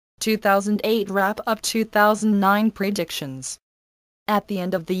2008 Wrap-Up 2009 Predictions. At the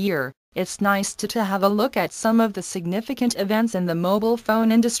end of the year, it's nice to have a look at some of the significant events in the mobile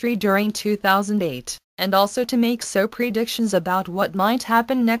phone industry during 2008, and also to make predictions about what might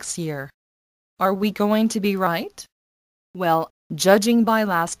happen next year. Are we going to be right? Well, judging by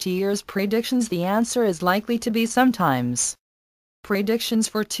last year's predictions, the answer is likely to be sometimes. Predictions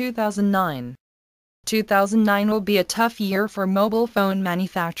for 2009. 2009 will be a tough year for mobile phone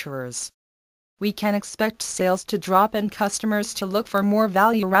manufacturers. We can expect sales to drop and customers to look for more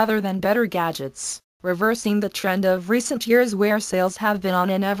value rather than better gadgets, reversing the trend of recent years where sales have been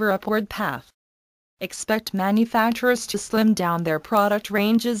on an ever upward path. Expect manufacturers to slim down their product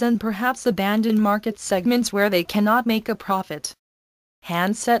ranges and perhaps abandon market segments where they cannot make a profit.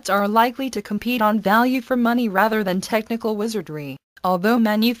 Handsets are likely to compete on value for money rather than technical wizardry, although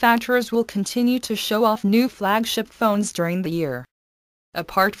manufacturers will continue to show off new flagship phones during the year.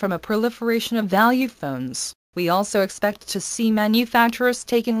 Apart from a proliferation of value phones, we also expect to see manufacturers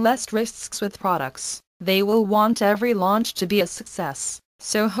taking less risks with products. They will want every launch to be a success,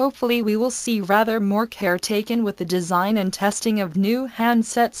 so hopefully we will see rather more care taken with the design and testing of new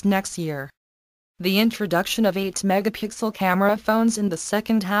handsets next year. The introduction of 8-megapixel camera phones in the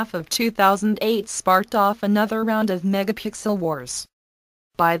second half of 2008 sparked off another round of megapixel wars.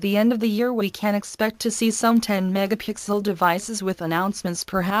 By the end of the year we can expect to see some 10-megapixel devices with announcements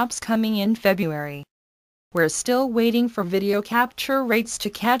perhaps coming in February. We're still waiting for video capture rates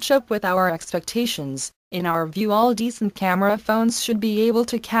to catch up with our expectations. In our view, all decent camera phones should be able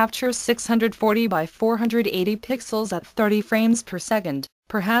to capture 640 by 480 pixels at 30 frames per second.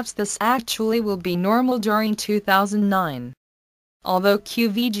 Perhaps this actually will be normal during 2009. Although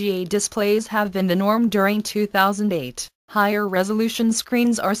QVGA displays have been the norm during 2008, higher resolution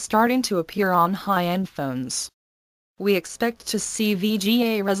screens are starting to appear on high-end phones. We expect to see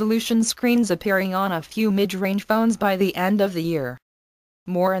VGA resolution screens appearing on a few mid-range phones by the end of the year.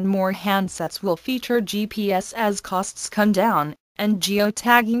 More and more handsets will feature GPS as costs come down, and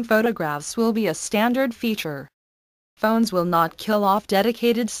geotagging photographs will be a standard feature. Phones will not kill off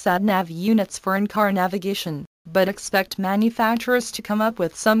dedicated sat-nav units for in-car navigation, but expect manufacturers to come up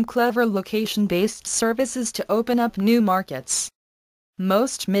with some clever location-based services to open up new markets.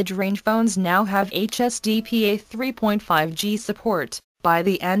 Most mid-range phones now have HSDPA 3.5G support. By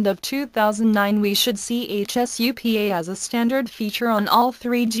the end of 2009 we should see HSUPA as a standard feature on all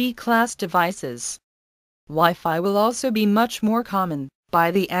 3G class devices. Wi-Fi will also be much more common.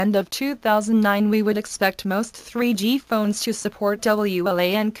 By the end of 2009 we would expect most 3G phones to support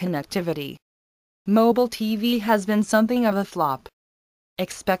WLAN connectivity. Mobile TV has been something of a flop.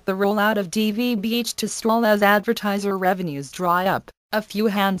 Expect the rollout of DVB-H to stall as advertiser revenues dry up. A few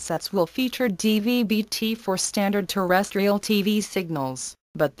handsets will feature DVB-T for standard terrestrial TV signals,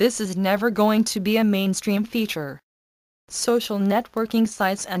 but this is never going to be a mainstream feature. Social networking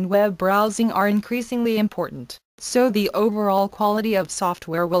sites and web browsing are increasingly important, so the overall quality of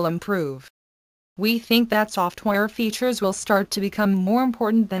software will improve. We think that software features will start to become more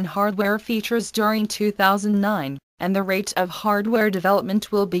important than hardware features during 2009, and the rate of hardware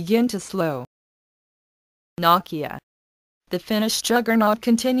development will begin to slow. Nokia. The Finnish juggernaut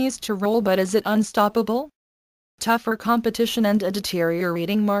continues to roll, but is it unstoppable? Tougher competition and a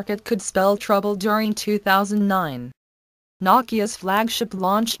deteriorating market could spell trouble during 2009. Nokia's flagship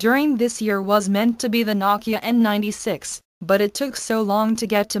launch during this year was meant to be the Nokia N96, but it took so long to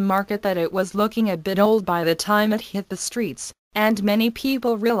get to market that it was looking a bit old by the time it hit the streets, and many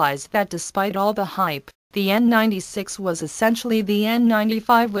people realized that despite all the hype, the N96 was essentially the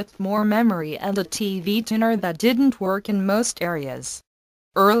N95 with more memory and a TV tuner that didn't work in most areas.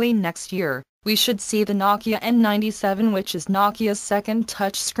 Early next year, we should see the Nokia N97, which is Nokia's second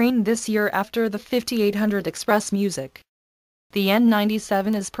touchscreen this year after the 5800 Express Music. The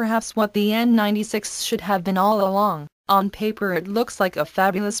N97 is perhaps what the N96 should have been all along. On paper it looks like a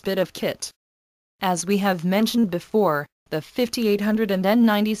fabulous bit of kit. As we have mentioned before, the 5800 and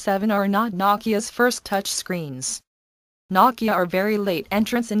N97 are not Nokia's first touchscreens. Nokia are very late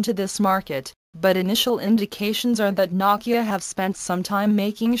entrants into this market, but initial indications are that Nokia have spent some time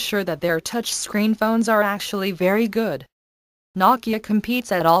making sure that their touchscreen phones are actually very good. Nokia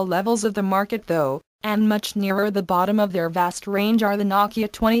competes at all levels of the market though, and much nearer the bottom of their vast range are the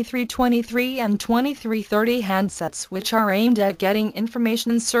Nokia 2323 and 2330 handsets, which are aimed at getting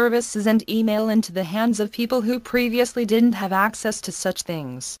information services and email into the hands of people who previously didn't have access to such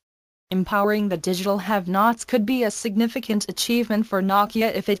things. Empowering the digital have-nots could be a significant achievement for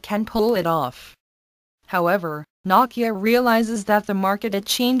Nokia if it can pull it off. However, Nokia realizes that the market is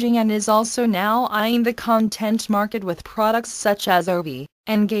changing and is also now eyeing the content market with products such as OV,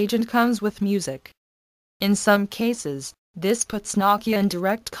 Engagement comes with music. In some cases, this puts Nokia in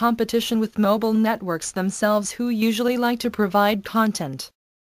direct competition with mobile networks themselves, who usually like to provide content.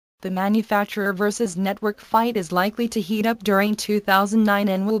 The manufacturer versus network fight is likely to heat up during 2009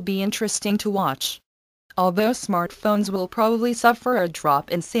 and will be interesting to watch. Although smartphones will probably suffer a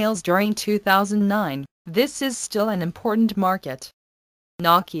drop in sales during 2009, this is still an important market.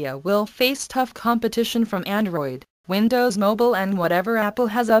 Nokia will face tough competition from Android, Windows Mobile and whatever Apple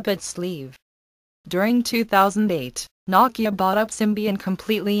has up its sleeve. During 2008, Nokia bought up Symbian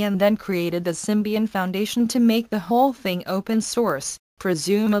completely and then created the Symbian Foundation to make the whole thing open source,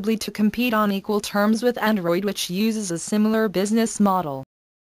 presumably to compete on equal terms with Android, which uses a similar business model.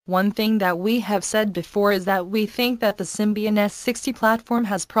 One thing that we have said before is that we think that the Symbian S60 platform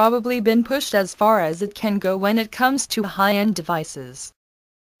has probably been pushed as far as it can go when it comes to high-end devices.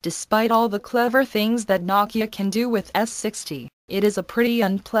 Despite all the clever things that Nokia can do with S60, it is a pretty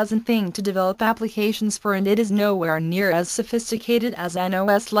unpleasant thing to develop applications for, and it is nowhere near as sophisticated as an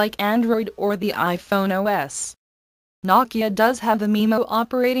OS like Android or the iPhone OS. Nokia does have the MIMO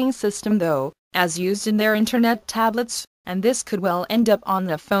operating system though, as used in their internet tablets, and this could well end up on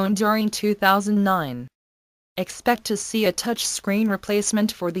the phone during 2009. Expect to see a touchscreen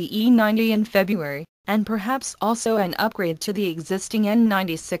replacement for the E90 in February, and perhaps also an upgrade to the existing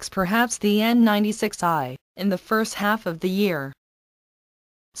N96, perhaps the N96i, in the first half of the year.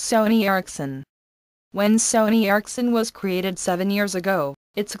 Sony Ericsson. When Sony Ericsson was created 7 years ago,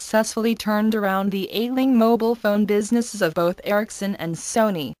 it successfully turned around the ailing mobile phone businesses of both Ericsson and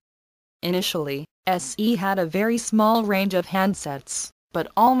Sony. Initially, SE had a very small range of handsets,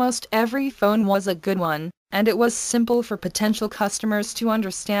 but almost every phone was a good one, and it was simple for potential customers to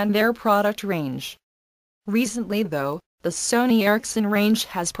understand their product range. Recently though, the Sony Ericsson range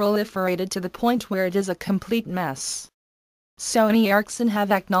has proliferated to the point where it is a complete mess. Sony Ericsson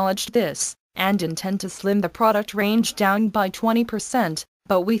have acknowledged this, and intend to slim the product range down by 20%,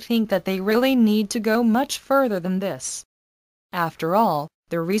 but we think that they really need to go much further than this. After all,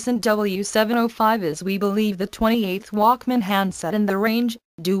 the recent W705 is, we believe, the 28th Walkman handset in the range.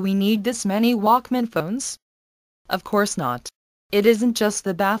 Do we need this many Walkman phones? Of course not. It isn't just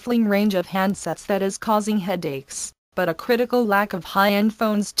the baffling range of handsets that is causing headaches, but a critical lack of high-end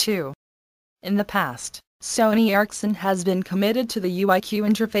phones too. In the past, Sony Ericsson has been committed to the UIQ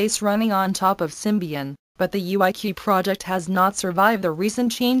interface running on top of Symbian, but the UIQ project has not survived the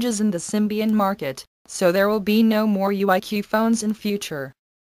recent changes in the Symbian market, so there will be no more UIQ phones in future.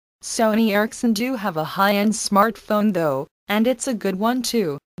 Sony Ericsson do have a high-end smartphone though, and it's a good one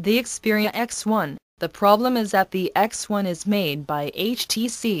too, the Xperia X1. The problem is that the X1 is made by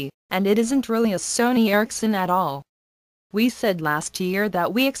HTC, and it isn't really a Sony Ericsson at all. We said last year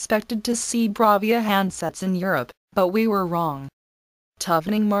that we expected to see Bravia handsets in Europe, but we were wrong.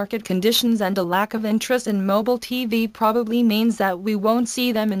 Toughening market conditions and a lack of interest in mobile TV probably means that we won't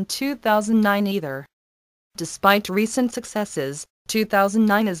see them in 2009 either. Despite recent successes,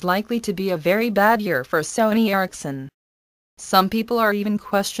 2009 is likely to be a very bad year for Sony Ericsson. Some people are even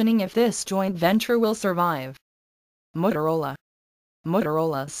questioning if this joint venture will survive. Motorola.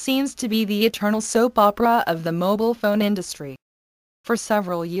 Motorola seems to be the eternal soap opera of the mobile phone industry. For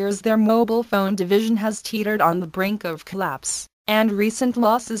several years their mobile phone division has teetered on the brink of collapse, and recent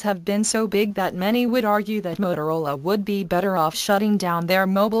losses have been so big that many would argue that Motorola would be better off shutting down their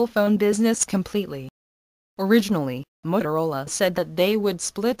mobile phone business completely. Originally, Motorola said that they would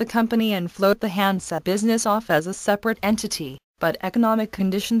split the company and float the handset business off as a separate entity, but economic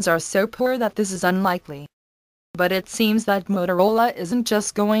conditions are so poor that this is unlikely. But it seems that Motorola isn't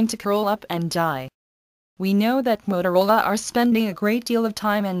just going to curl up and die. We know that Motorola are spending a great deal of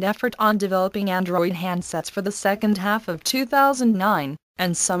time and effort on developing Android handsets for the second half of 2009,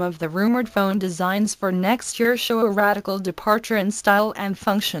 and some of the rumored phone designs for next year show a radical departure in style and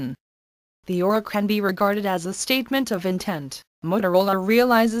function. The aura can be regarded as a statement of intent. Motorola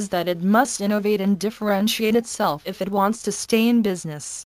realizes that it must innovate and differentiate itself if it wants to stay in business.